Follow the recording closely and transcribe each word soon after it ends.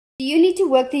You need to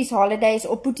work these holidays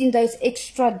or put in those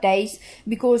extra days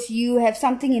because you have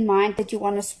something in mind that you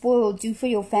want to spoil or do for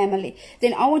your family.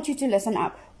 Then I want you to listen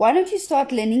up. Why don't you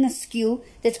start learning a skill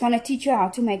that's going to teach you how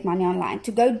to make money online,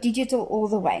 to go digital all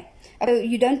the way. So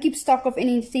you don't keep stock of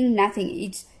anything, nothing.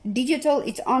 It's digital,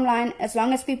 it's online. As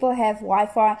long as people have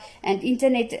Wi-Fi and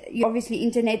internet, obviously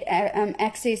internet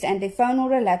access and their phone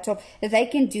or a laptop, they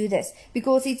can do this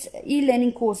because it's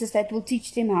e-learning courses that will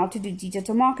teach them how to do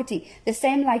digital marketing, the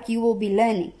same like you will be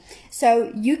learning.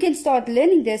 So you can start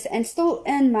learning this and still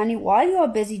earn money while you are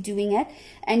busy doing it,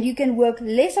 and you can work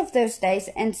less of those days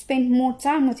and spend more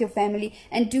time with your family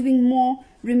and doing more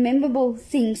rememberable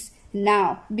things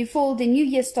now before the new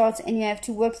year starts and you have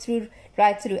to work through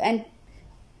right through. And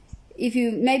if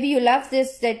you maybe you love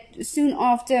this, that soon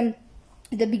after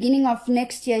the beginning of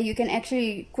next year you can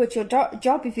actually quit your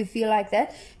job if you feel like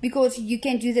that, because you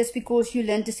can do this because you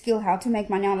learned the skill how to make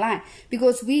money online.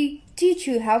 Because we teach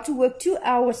you how to work 2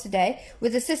 hours a day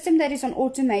with a system that is on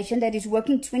automation, that is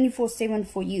working 24/7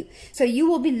 for you. So you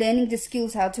will be learning the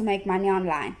skills how to make money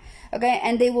online. Okay,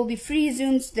 and there will be free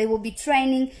Zooms, there will be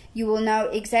training, you will know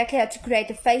exactly how to create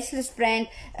a faceless brand,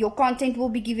 your content will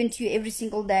be given to you every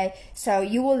single day, so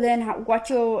you will learn what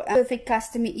your perfect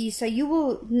customer is, so you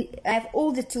will have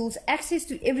all the tools, access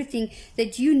to everything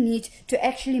that you need to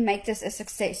actually make this a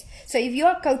success. So if you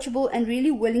are coachable and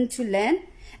really willing to learn,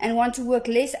 and want to work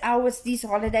less hours these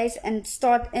holidays and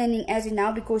start earning as in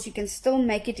now, because you can still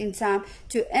make it in time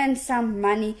to earn some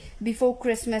money before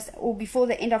Christmas or before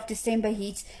the end of December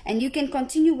hits, and you can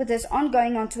continue with this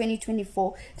ongoing on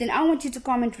 2024, then I want you to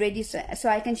comment ready so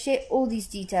I can share all these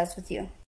details with you.